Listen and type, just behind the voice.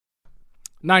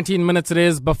19 minutes it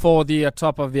is before the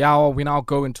top of the hour. We now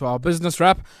go into our business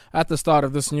wrap at the start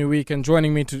of this new week. And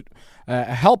joining me to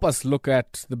help us look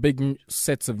at the big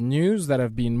sets of news that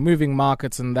have been moving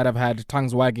markets and that have had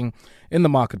tongues wagging in the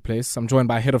marketplace, I'm joined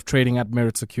by Head of Trading at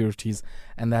Merritt Seurities,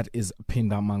 and that is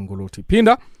Phinda Mangolothi.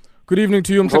 Phinda, good evening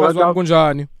to you.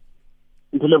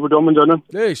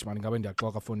 Eish man, ngabe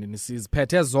ndiyaxoka fondini,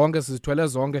 siziphethe zonke, sizithwele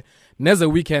zonke, neze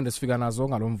weekend esifika nazo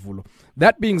ngalomvulo.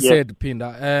 That being said,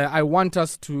 Phinda, I want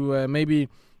us to maybe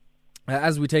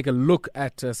as we take a look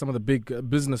at some of the big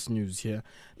business news here,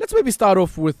 let's maybe start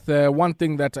off with one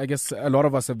thing that I guess a lot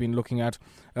of us have been looking at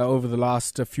over the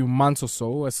last few months or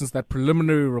so, since that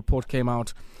preliminary report came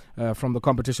out from the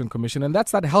Competition Commission, and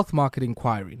that's that health market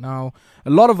inquiry. Now, a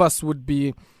lot of us would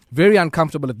be very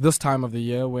uncomfortable at this time of the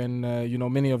year when,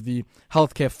 many of the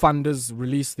healthcare funders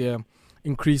release their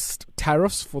increased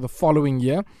tariffs for the following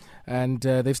year. And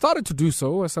they've started to do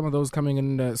so, some of those coming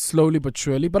in slowly but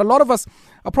surely. But a lot of us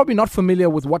are probably not familiar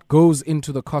with what goes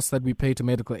into the costs that we pay to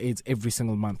medical aids every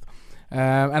single month.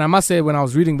 And I must say, when I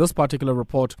was reading this particular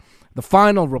report, the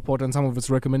final report and some of its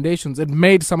recommendations, it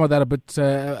made some of that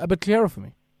a bit clearer for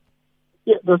me.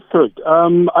 Yeah, that's correct.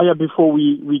 Before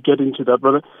we get into that,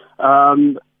 brother,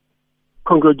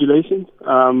 congratulations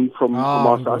from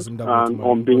our side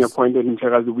on being appointed in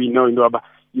Terrace. We know in Ndwaba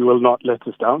you will not let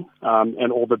us down,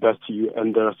 and all the best to you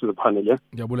and the rest of the panel. Yeah,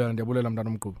 yeah, brilliant.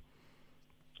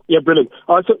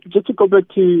 So just to go back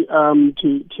to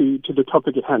the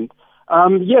topic at hand.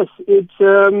 Yes, it's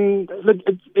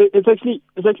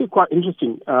actually quite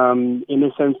interesting in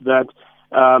a sense that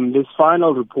this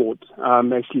final report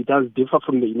actually does differ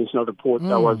from the initial report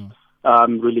that was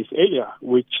released earlier,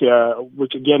 which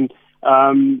again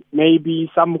may be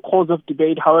some cause of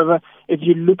debate. However, if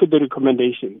you look at the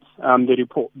recommendations, the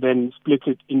report then splits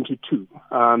it into two,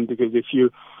 because if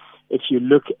you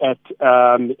look at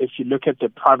the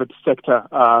private sector,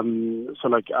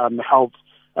 health,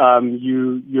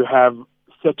 you have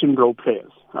certain role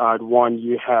players. One,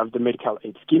 you have the medical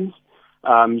aid schemes.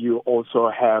 You also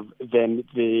have then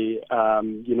the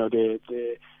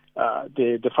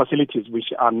facilities,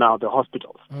 which are now the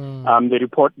hospitals. The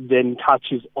report then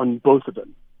touches on both of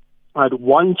them.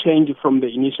 One change from the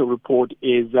initial report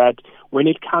is that when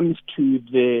it comes to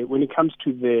the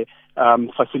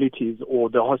facilities or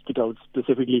the hospitals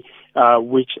specifically,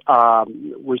 which are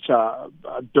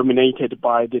dominated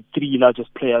by the three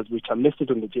largest players which are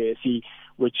listed on the JSE,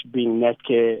 which being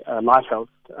Netcare, Life Health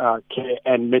Care,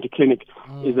 and Mediclinic,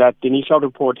 is that the initial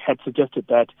report had suggested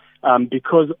that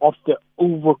because of the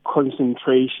over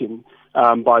concentration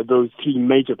by those three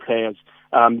major players,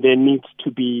 there needs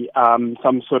to be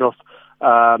some sort of,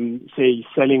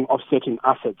 selling of certain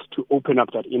assets to open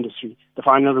up that industry. The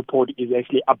final report is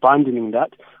actually abandoning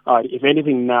that. If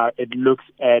anything, now it looks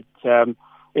at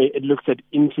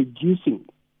introducing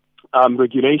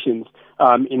regulations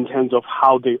in terms of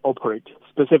how they operate,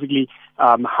 specifically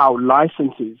how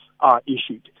licenses are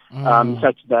issued,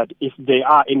 such that if there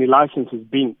are any licenses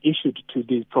being issued to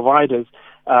these providers,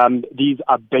 these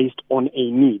are based on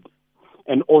a need.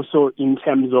 And also in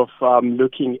terms of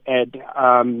looking at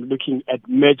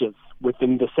mergers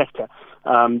within the sector,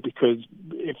 because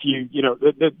if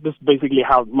this is basically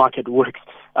how market works.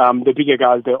 The bigger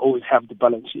guys, they always have the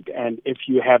balance sheet, and if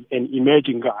you have an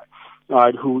emerging guy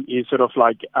who is sort of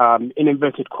like, in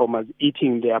inverted commas,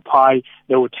 eating their pie,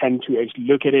 they will tend to actually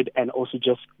look at it and also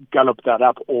just gallop that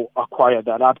up or acquire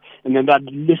that up. And then that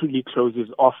literally closes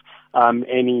off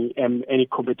any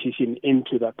competition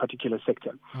into that particular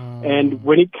sector. And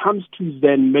when it comes to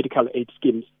then medical aid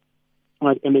schemes,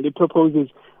 right, and it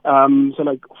proposes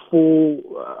four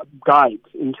guides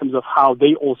in terms of how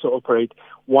they also operate.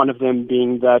 One of them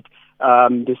being that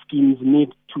the schemes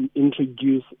need to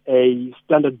introduce a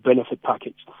standard benefit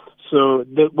package. So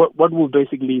what will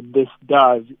basically this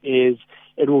does is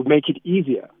it will make it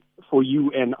easier for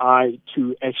you and I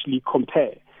to actually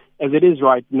compare. As it is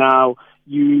right now,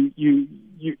 you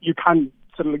can't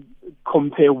sort of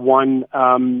compare one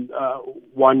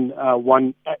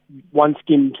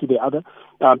scheme to the other,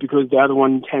 because the other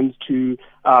one tends to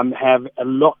have a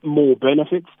lot more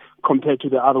benefits compared to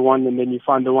the other one, and then you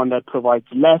find the one that provides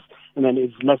less, and then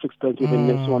it's less expensive, and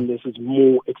this is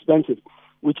more expensive,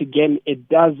 which again, it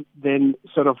does then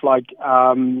sort of like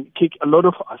kick a lot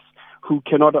of us who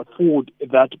cannot afford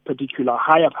that particular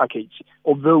higher package,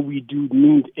 although we do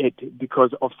need it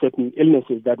because of certain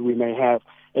illnesses that we may have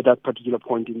at that particular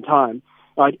point in time.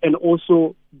 Right? And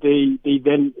also, they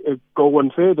then go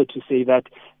on further to say that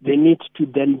there needs to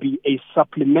then be a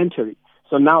supplementary.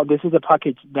 So now this is a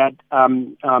package that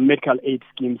medical aid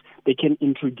schemes, they can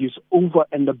introduce over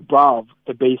and above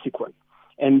the basic one.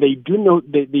 and they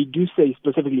do say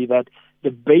specifically that the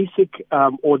basic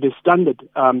or the standard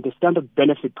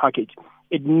benefit package,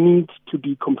 it needs to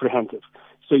be comprehensive.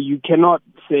 So you cannot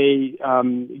say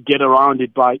get around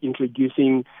it by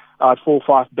introducing 4 or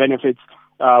 5 benefits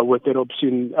with that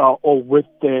option or with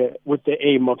the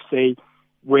aim of, say,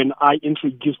 when I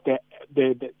introduce the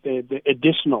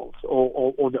additionals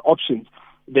or the options,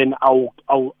 then I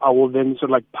will then sort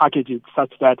of like package it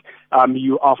such that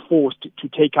you are forced to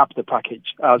take up the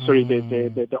package.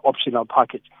 The optional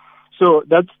package. So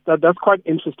that's quite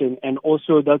interesting, and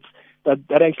also that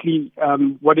actually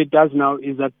what it does now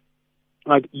is that,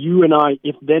 like, you and I,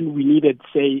 if then we needed,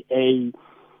 say,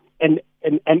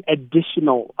 an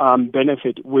additional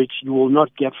benefit which you will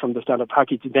not get from the standard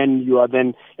package, then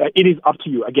it is up to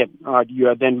you again. You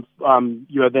are then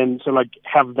sort of like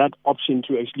have that option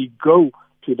to actually go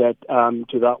to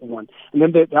that one. And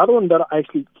then the other one that I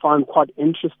actually find quite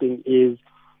interesting is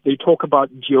they talk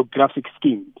about geographic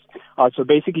schemes. So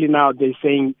basically now they're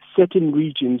saying certain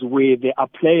regions where there are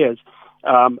players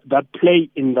that play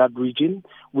in that region,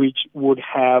 which would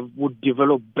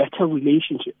develop better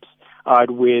relationships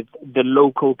with the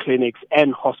local clinics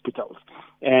and hospitals.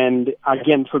 And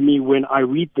again, for me, when I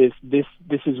read this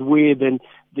is where then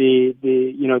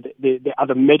the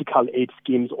other medical aid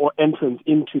schemes or entrance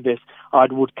into this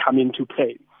would come into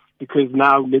play. Because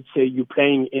now, let's say you're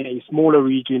playing in a smaller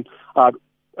region,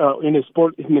 in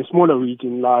a smaller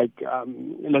region, like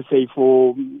let's say,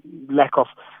 for lack of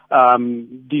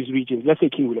these regions, let's say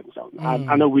King Williamstown.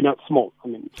 I know we're not small. I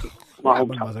mean, it's my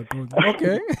hometown.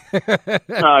 Okay.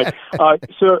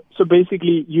 So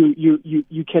basically,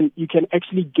 you can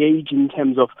actually gauge in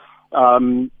terms of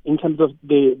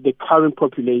the current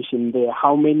population there,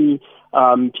 how many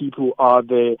people are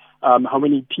there, how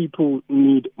many people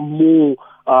need more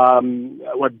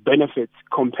benefits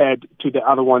compared to the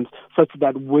other ones, such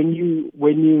that when you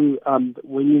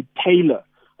tailor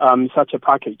such a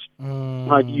package,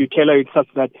 you tailor it such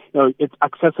that it's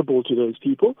accessible to those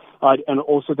people, and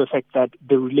also the fact that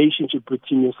the relationship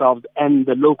between yourselves and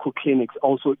the local clinics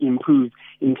also improves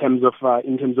in terms of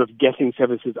getting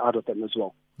services out of them as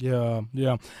well. Yeah.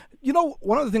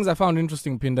 One of the things I found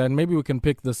interesting, Phinda, and maybe we can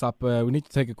pick this up. We need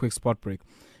to take a quick spot break.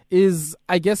 Is,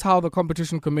 I guess, how the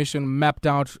Competition Commission mapped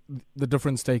out the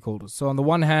different stakeholders. So on the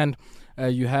one hand,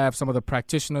 you have some of the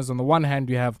practitioners. On the one hand,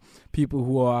 you have people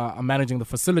who are managing the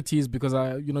facilities, because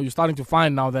you're starting to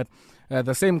find now that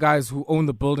the same guys who own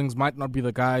the buildings might not be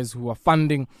the guys who are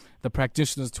funding the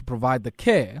practitioners to provide the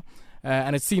care.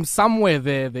 And it seems somewhere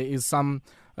there is some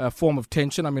form of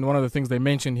tension. I mean, one of the things they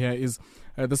mention here is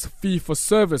this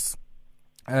fee-for-service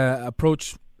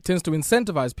approach tends to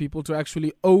incentivize people to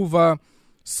actually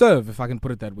serve, if I can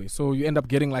put it that way. So you end up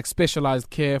getting like specialized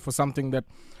care for something that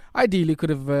ideally could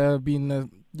have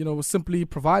been simply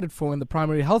provided for in the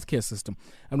primary healthcare system.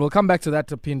 And we'll come back to that,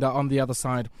 Phinda, on the other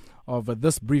side of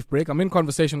this brief break. I'm in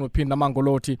conversation with Phinda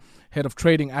Mangolothi, Head of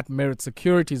Trading at Merritt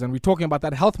Seurities, and we're talking about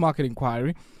that health market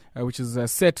inquiry, which is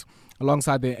set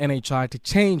alongside the NHI to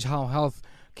change how health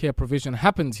care provision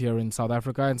happens here in South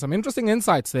Africa, and some interesting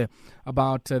insights there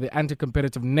about the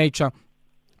anti-competitive nature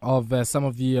of some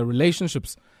of the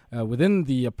relationships within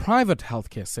the private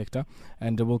healthcare sector.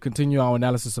 And we'll continue our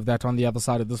analysis of that on the other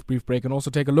side of this brief break, and also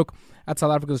take a look at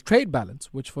South Africa's trade balance,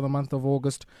 which for the month of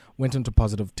August went into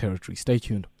positive territory. Stay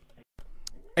tuned.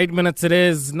 8 minutes it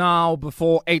is now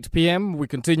before 8 p.m. We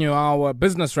continue our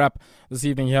business wrap this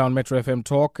evening here on Metro FM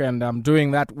Talk, and I'm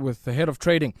doing that with the Head of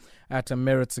Trading at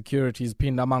Merritt Seurities,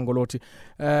 Phinda Mangolothi.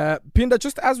 Phinda,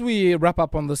 just as we wrap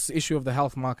up on this issue of the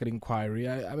health market inquiry,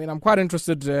 I mean, I'm quite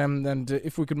interested, and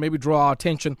if we could maybe draw our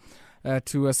attention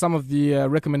to some of the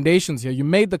recommendations here. You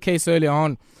made the case earlier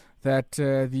on that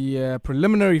the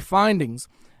preliminary findings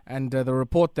and the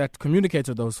report that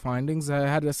communicated those findings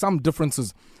had some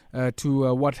differences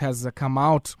to what has come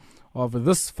out of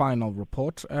this final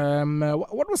report.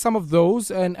 What were some of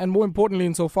those, and more importantly,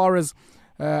 insofar as,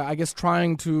 I guess,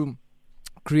 trying to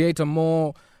create a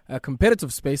more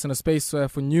competitive space and a space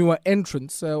for newer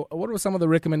entrants, what were some of the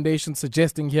recommendations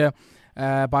suggesting here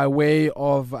by way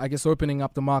of, I guess, opening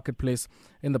up the marketplace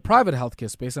in the private healthcare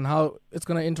space, and how it's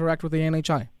going to interact with the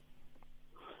NHI?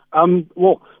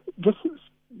 Well, this is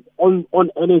on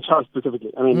NHI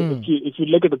specifically. I mean, if you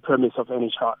look at the premise of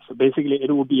NHI, so basically it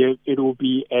will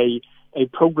be a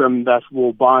program that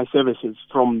will buy services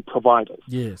from providers.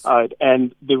 Yes.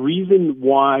 And the reason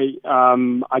why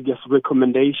I guess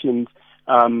recommendations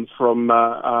from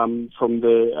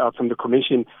the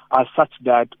commission are such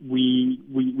that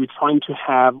we're trying to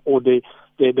have, or the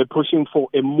they're pushing for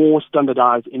a more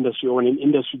standardized industry, or an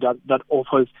industry that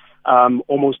offers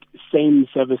almost same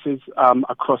services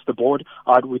across the board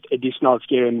with additional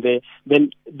scale in there.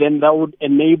 Then that would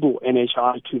enable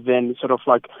NHI to then sort of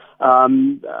like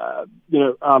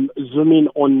zoom in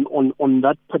on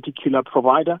that particular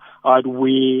provider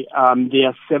where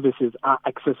their services are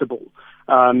accessible.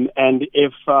 And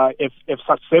if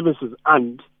such services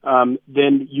aren't,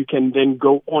 then you can then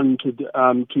go on to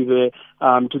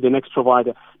the next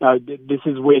provider. Now, this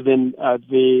is where then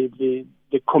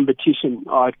the competition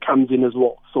comes in as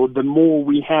well. So the more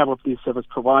we have of these service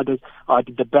providers,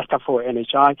 the better for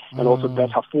NHI, and also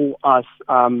better for us,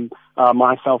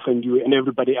 myself and you and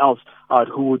everybody else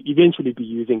who would eventually be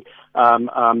using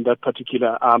that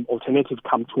particular alternative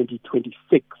come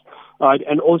 2026.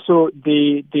 And also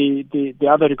the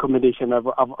other recommendation I've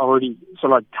already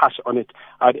sort of touched on it,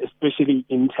 especially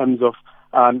in terms of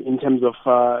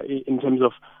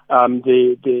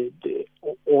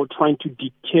or trying to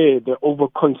deter the over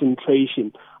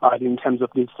concentration in terms of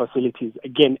these facilities.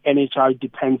 Again, NHI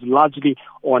depends largely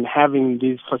on having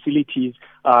these facilities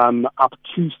up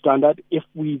to standard. If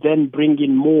we then bring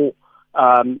in more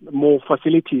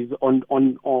facilities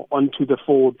onto the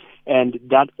fold, and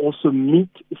that also meet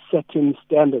certain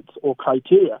standards or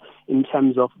criteria in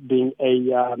terms of being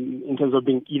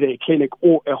either a clinic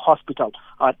or a hospital.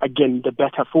 Again, the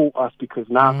better for us, because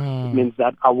now it means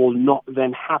that I will not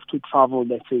then have to travel,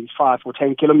 let's say, 5 or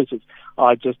 10 kilometers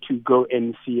just to go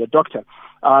and see a doctor.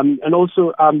 And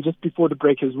also, just before the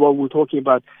break as well, we're talking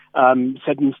about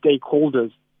certain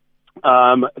stakeholders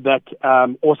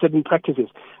or certain practices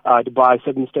by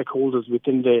certain stakeholders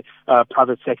within the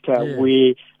private sector,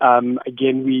 where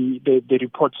again the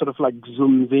report sort of like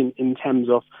zooms in terms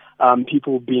of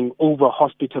people being over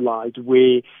hospitalized,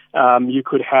 where you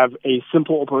could have a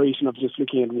simple operation of just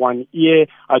looking at one ear,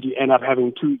 you end up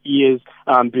having 2 ears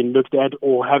being looked at,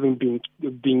 or having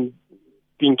being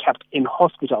kept in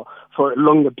hospital for a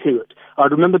longer period.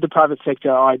 Remember, the private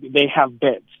sector, they have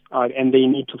beds, and they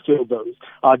need to fill those.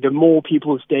 The more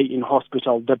people stay in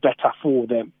hospital, the better for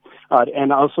them.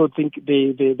 And I also think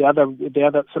the other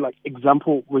sort of like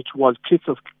example, which was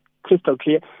crystal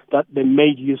clear, that they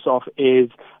made use of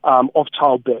is of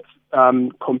childbirth.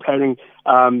 Comparing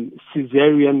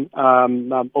cesarean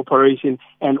operation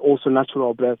and also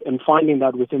natural birth, and finding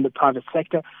that within the private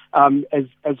sector,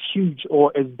 as huge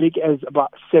or as big as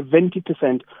about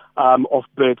 70% of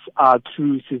births are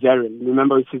through cesarean.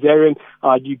 Remember, cesarean,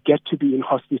 you get to be in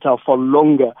hospital for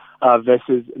longer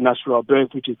versus natural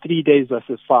birth, which is 3 days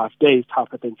versus 5 days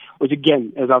type of thing, which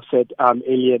again, as I've said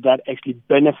earlier, that actually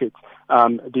benefits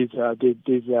these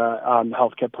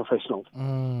healthcare professionals.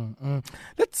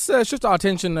 Let's shift our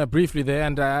attention briefly there,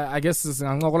 and I guess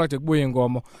on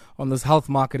this health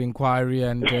market inquiry,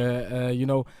 and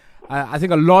I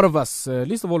think a lot of us,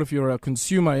 least of all if you're a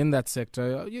consumer in that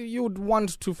sector, you would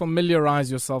want to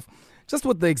familiarize yourself just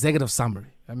with the executive summary.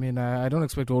 I mean, I don't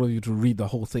expect all of you to read the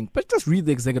whole thing, but just read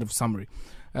the executive summary,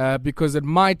 because it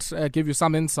might give you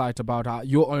some insight about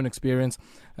your own experience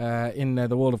in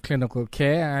the world of clinical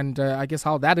care, and I guess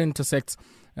how that intersects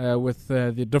with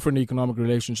the different economic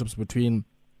relationships between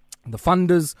the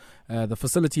funders, the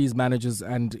facilities managers,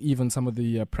 and even some of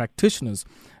the practitioners,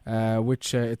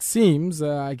 which it seems,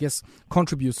 I guess,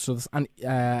 contributes to this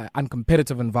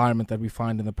uncompetitive environment that we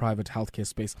find in the private healthcare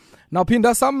space. Now,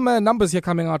 Phinda, some numbers here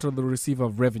coming out of the receiver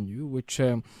of revenue, which,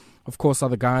 of course, are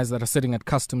the guys that are sitting at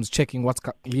customs checking what's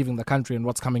leaving the country and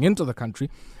what's coming into the country.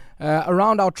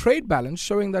 Around our trade balance,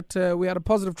 showing that we had a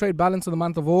positive trade balance in the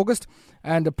month of August,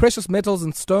 and precious metals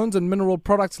and stones and mineral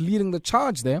products leading the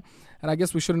charge there. And I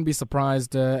guess we shouldn't be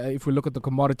surprised if we look at the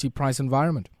commodity price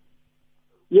environment.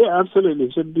 Yeah, absolutely.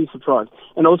 Shouldn't be surprised.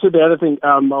 And also the other thing,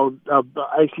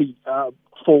 actually,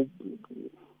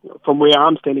 from where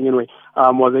I'm standing anyway,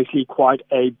 was actually quite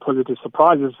a positive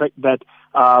surprise. The fact that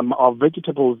our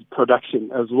vegetables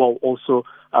production as well also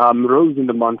rose in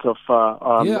the month of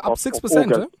up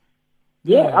 6%. Huh?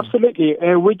 Yeah, absolutely.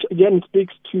 Which again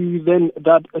speaks to then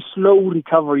that a slow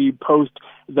recovery post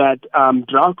that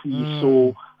drought we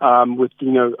saw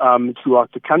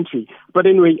throughout the country. But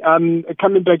anyway,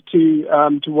 coming back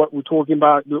to what we're talking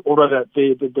about, or rather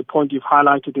the point you've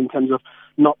highlighted in terms of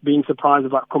not being surprised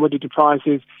about commodity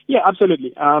prices. Yeah,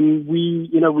 absolutely.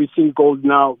 We've seen gold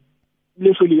now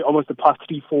literally almost the past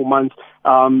 3-4 months,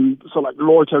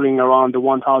 loitering around the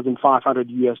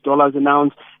 $1,500 an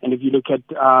ounce. And if you look at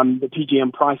the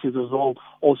PGM prices as well,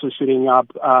 also shooting up,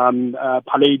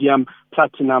 palladium,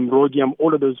 platinum, rhodium,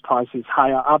 all of those prices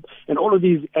higher up, and all of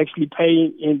these actually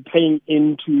paying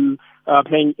into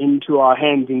playing into our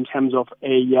hands in terms of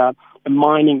a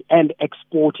mining and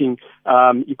exporting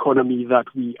economy that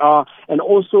we are. And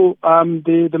also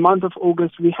the month of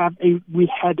August, we had a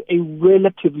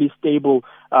relatively stable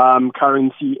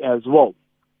currency as well.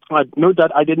 Note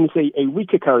that I didn't say a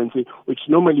weaker currency, which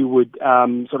normally would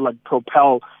sort of like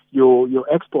propel your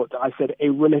export. I said a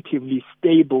relatively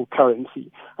stable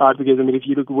currency, because I mean, if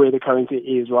you look where the currency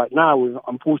is right now, we've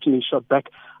unfortunately shot back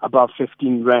above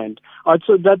 15 rand.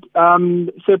 So that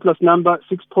surplus number,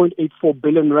 6.84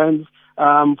 billion rands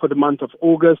for the month of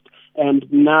August, and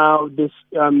now this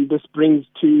brings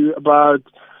to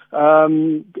I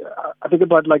think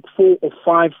about like 4 or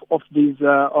 5 of these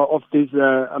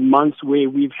months where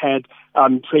we've had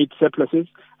trade surpluses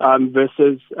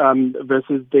versus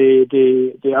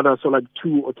the other, so like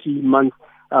 2 or 3 months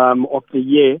of the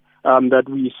year that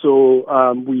we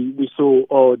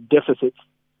saw deficits.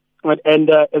 Right. And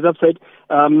as I've said,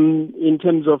 in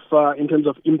terms of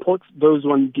imports, those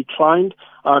ones declined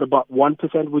at about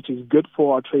 1%, which is good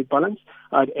for our trade balance.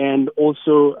 And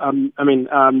also,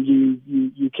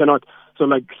 you cannot sort of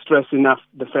like stress enough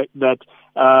the fact that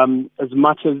as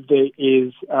much as there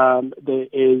is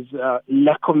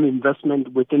lack of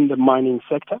investment within the mining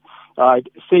sector,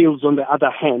 sales, on the other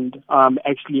hand,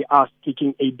 actually are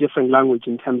speaking a different language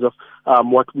in terms of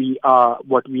what we are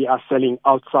selling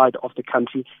outside of the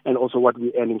country, and also what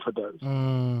we're earning for those.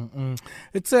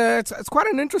 It's quite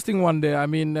an interesting one there. I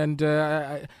mean, and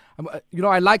I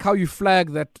like how you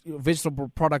flag that vegetable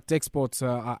product exports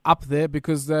are up there,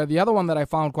 because the other one that I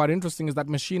found quite interesting is that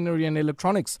machinery and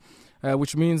electronics,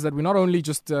 which means that we're not only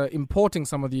just importing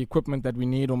some of the equipment that we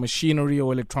need, or machinery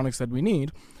or electronics that we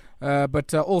need,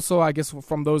 but also, I guess,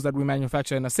 from those that we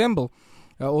manufacture and assemble,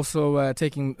 also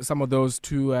taking some of those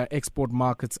to export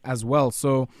markets as well.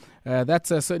 So that's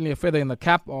certainly a feather in the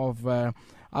cap of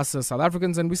us as South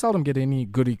Africans, and we seldom get any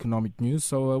good economic news,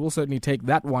 so we'll certainly take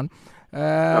that one.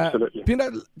 Absolutely.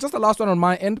 Phinda, just the last one on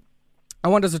my end. I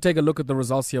want us to take a look at the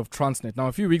results here of Transnet. Now,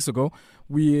 a few weeks ago,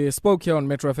 we spoke here on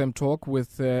Metro FM Talk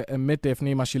with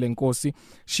Metefni Mashilenkosi.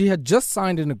 She had just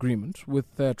signed an agreement with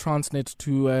Transnet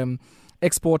to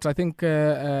export, I think,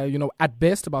 at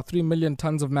best, about 3 million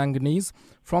tons of manganese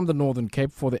from the Northern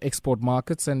Cape for the export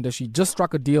markets. And she just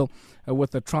struck a deal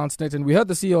with the Transnet. And we heard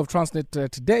the CEO of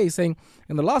Transnet today saying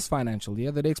in the last financial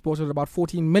year that they exported about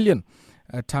 14 million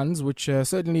tons, which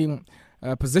certainly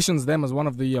positions them as one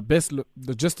of the best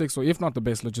logistics, or if not the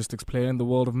best logistics player in the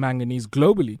world of manganese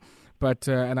globally. But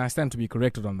and I stand to be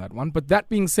corrected on that one. But that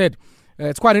being said,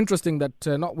 it's quite interesting that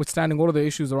notwithstanding all of the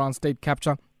issues around state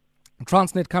capture,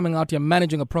 Transnet coming out here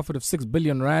managing a profit of 6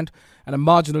 billion rand and a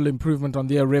marginal improvement on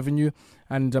their revenue.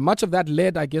 And much of that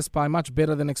led, I guess, by much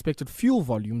better than expected fuel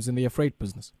volumes in their freight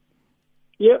business.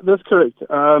 Yeah, that's correct.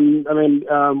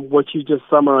 What you just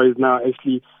summarized now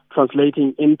actually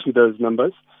translating into those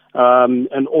numbers.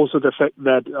 And also the fact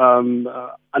that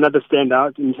another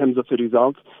standout in terms of the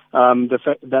results, the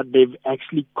fact that they've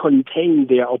actually contained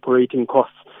their operating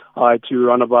costs to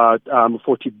around about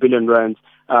 40 billion rands.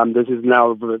 This is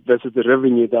the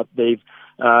revenue that they've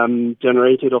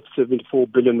generated of 74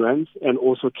 billion rands, and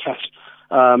also cash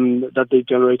that they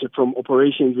generated from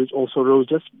operations, which also rose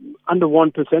just under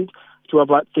 1% to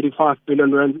about 35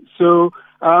 billion rands. So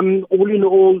all in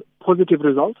all, positive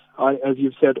results, as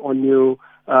you've said on the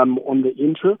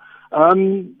intro.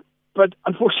 But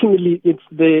unfortunately, it's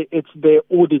the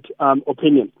audit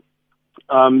opinion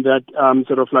that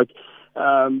sort of like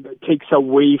takes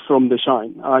away from the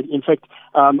shine. In fact,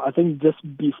 I think just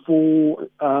before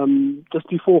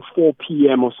 4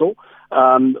 p.m. or so,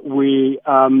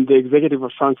 the executive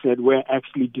of Transnet were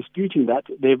actually disputing that.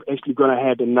 They've actually gone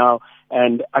ahead and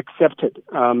accepted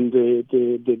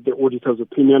the auditor's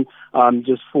opinion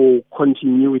just for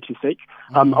continuity's sake.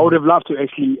 I would have loved to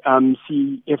actually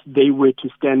see if they were to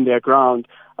stand their ground.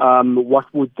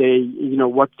 What would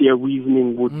what their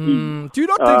reasoning would be? Do you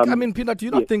not think, Phinda, do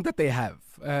you not think that they have?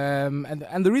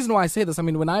 And the reason why I say this,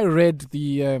 when I read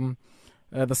the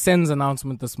SENS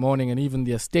announcement this morning and even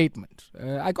their statement,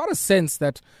 I got a sense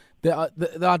that there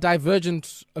are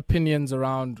divergent opinions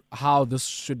around how this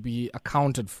should be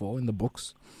accounted for in the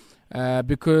books.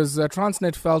 Because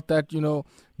Transnet felt that,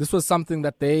 this was something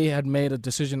that they had made a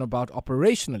decision about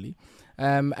operationally.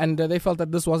 And they felt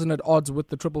that this wasn't at odds with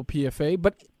the triple PFA.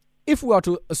 But if we are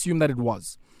to assume that it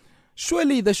was,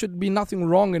 surely there should be nothing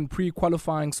wrong in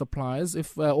pre-qualifying suppliers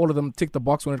if all of them tick the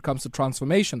box when it comes to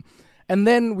transformation. And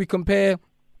then we compare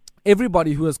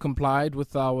everybody who has complied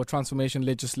with our transformation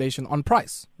legislation on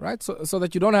price, right? So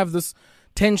that you don't have this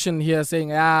tension here saying,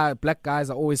 black guys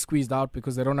are always squeezed out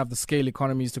because they don't have the scale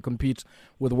economies to compete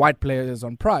with white players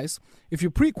on price. If you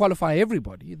pre-qualify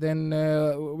everybody, then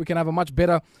we can have a much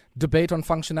better debate on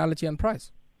functionality and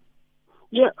price.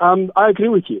 Yeah, I agree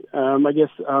with you. I guess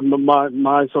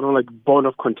my sort of like bone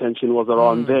of contention was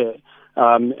around there.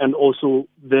 And also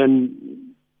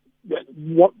then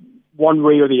one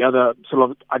way or the other sort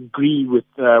of agree with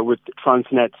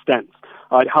Transnet's stance.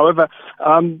 However,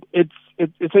 it's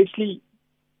actually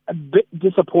a bit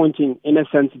disappointing in a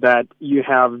sense that you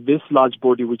have this large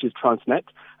body, which is Transnet,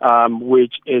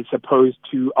 which is supposed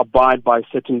to abide by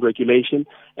certain regulation,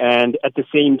 and at the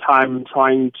same time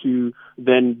trying to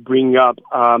then bring up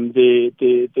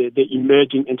the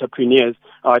emerging entrepreneurs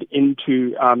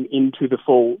into the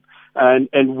fold.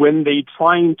 And when they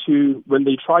try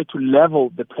to level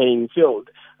the playing field,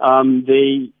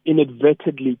 they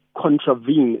inadvertently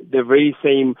contravene the very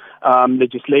same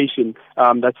legislation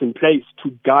that's in place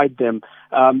to guide them.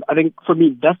 I think for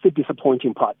me that's the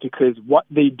disappointing part, because what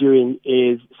they're doing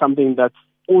is something that's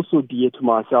also dear to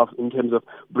myself in terms of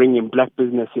bringing black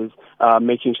businesses,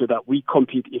 making sure that we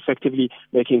compete effectively,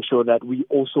 making sure that we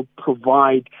also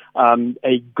provide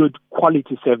a good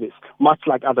quality service, much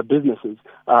like other businesses.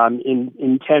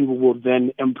 In turn, we will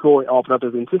then employ our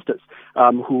brothers and sisters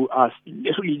who are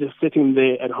literally just sitting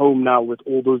there at home now with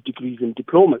all those degrees and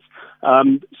diplomas.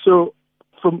 So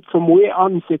from where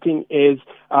I'm sitting is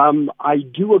I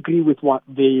do agree with what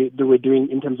they were doing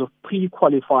in terms of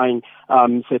pre-qualifying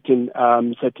certain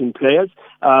players.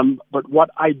 But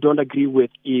what I don't agree with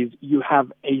is you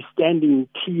have a standing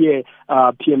clear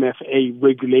PMFA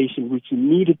regulation which you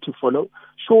needed to follow.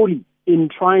 Surely, in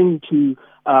trying to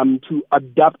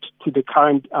adapt to the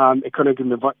current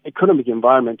economic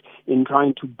environment, in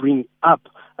trying to bring up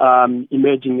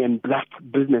emerging and black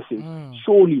businesses,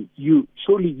 surely you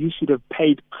should have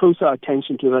paid closer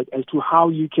attention to that as to how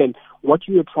you can, what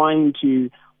you are trying to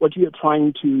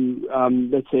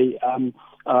let's say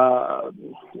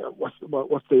what's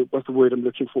the word I'm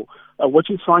looking for, what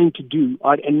you're trying to do,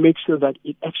 and make sure that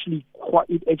it actually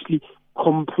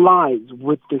complies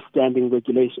with the standing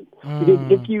regulation. Because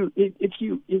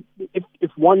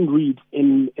if one reads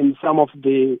in some of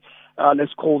the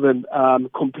let's call them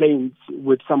complaints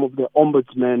with some of the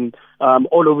ombudsmen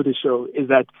all over the show, is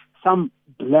that some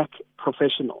black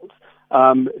professionals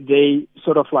they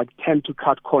sort of like tend to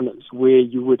cut corners where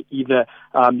you would either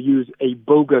use a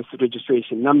bogus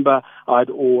registration number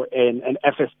or an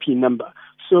FSP number.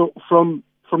 So from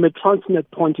a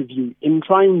Transnet point of view, in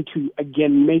trying to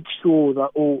again make sure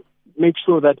that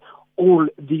all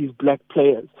these black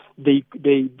players they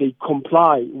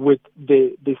comply with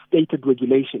the stated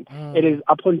regulation, it is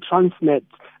upon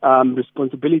Transnet's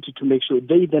responsibility to make sure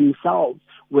they themselves,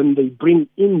 when they bring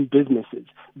in businesses,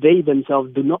 they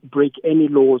themselves do not break any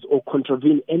laws or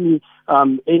contravene any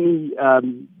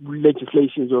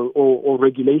legislations or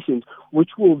regulations,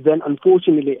 which will then,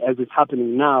 unfortunately, as is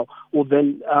happening now, will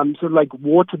then sort of like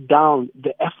water down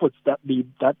the efforts that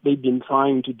they've been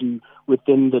trying to do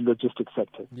within the logistics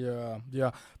sector.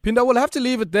 Yeah. Phinda, we'll have to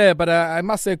leave it there, but I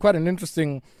must say quite an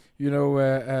interesting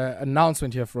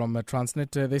announcement here from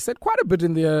Transnet. They said quite a bit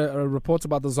in their reports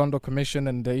about the Zondo Commission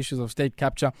and the issues of state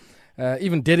capture,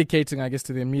 even dedicating, I guess,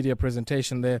 to their media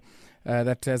presentation there,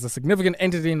 that as a significant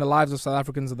entity in the lives of South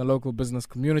Africans and the local business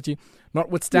community,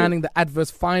 notwithstanding the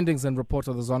adverse findings and reports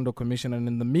of the Zondo Commission and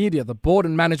in the media, the board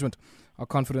and management are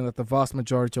confident that the vast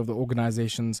majority of the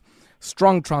organization's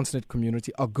strong Transnet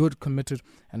community are good, committed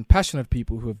and passionate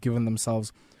people who have given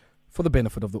themselves for the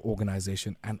benefit of the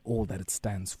organization and all that it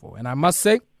stands for. And I must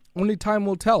say, only time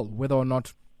will tell whether or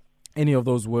not any of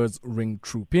those words ring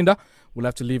true. Phinda, we'll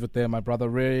have to leave it there, my brother.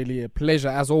 Really a pleasure,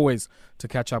 as always, to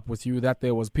catch up with you. That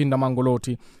there was Phinda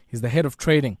Mangolothi. He's the head of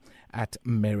trading at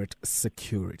Merritt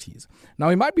Securities. Now,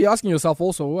 you might be asking yourself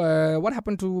also, what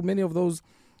happened to many of those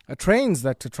trains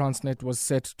that Transnet was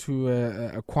set to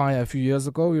acquire a few years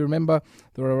ago? You remember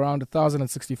there were around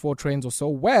 1,064 trains or so.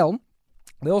 Well,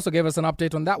 they also gave us an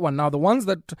update on that one. Now, the ones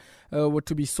that were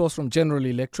to be sourced from General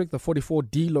Electric, the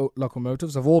 44D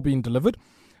locomotives, have all been delivered.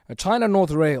 China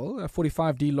North Rail,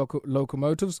 45D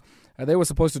locomotives, they were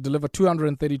supposed to deliver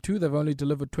 232. They've only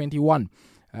delivered 21.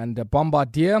 And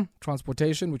Bombardier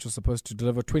Transportation, which was supposed to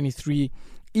deliver 23E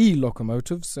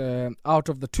locomotives, out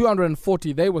of the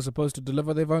 240 they were supposed to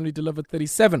deliver, they've only delivered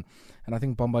 37. And I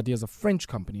think Bombardier is a French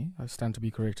company. I stand to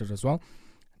be corrected as well.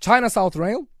 China South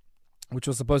Rail, which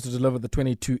was supposed to deliver the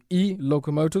 22E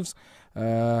locomotives,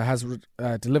 has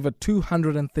delivered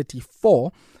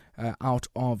 234. out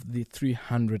of the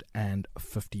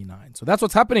 359. So that's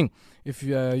what's happening. If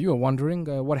you are wondering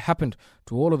what happened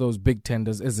to all of those big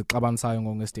tenders, is it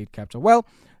Qaban state capture? Well,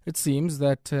 it seems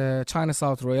that China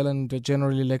South Rail and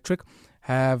General Electric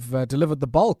have delivered the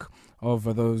bulk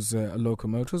of those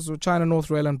locomotives. So China North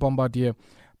Rail and Bombardier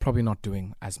probably not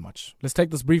doing as much. Let's take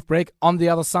this brief break. On the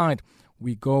other side,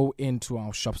 we go into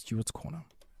our Shop Steward's Corner.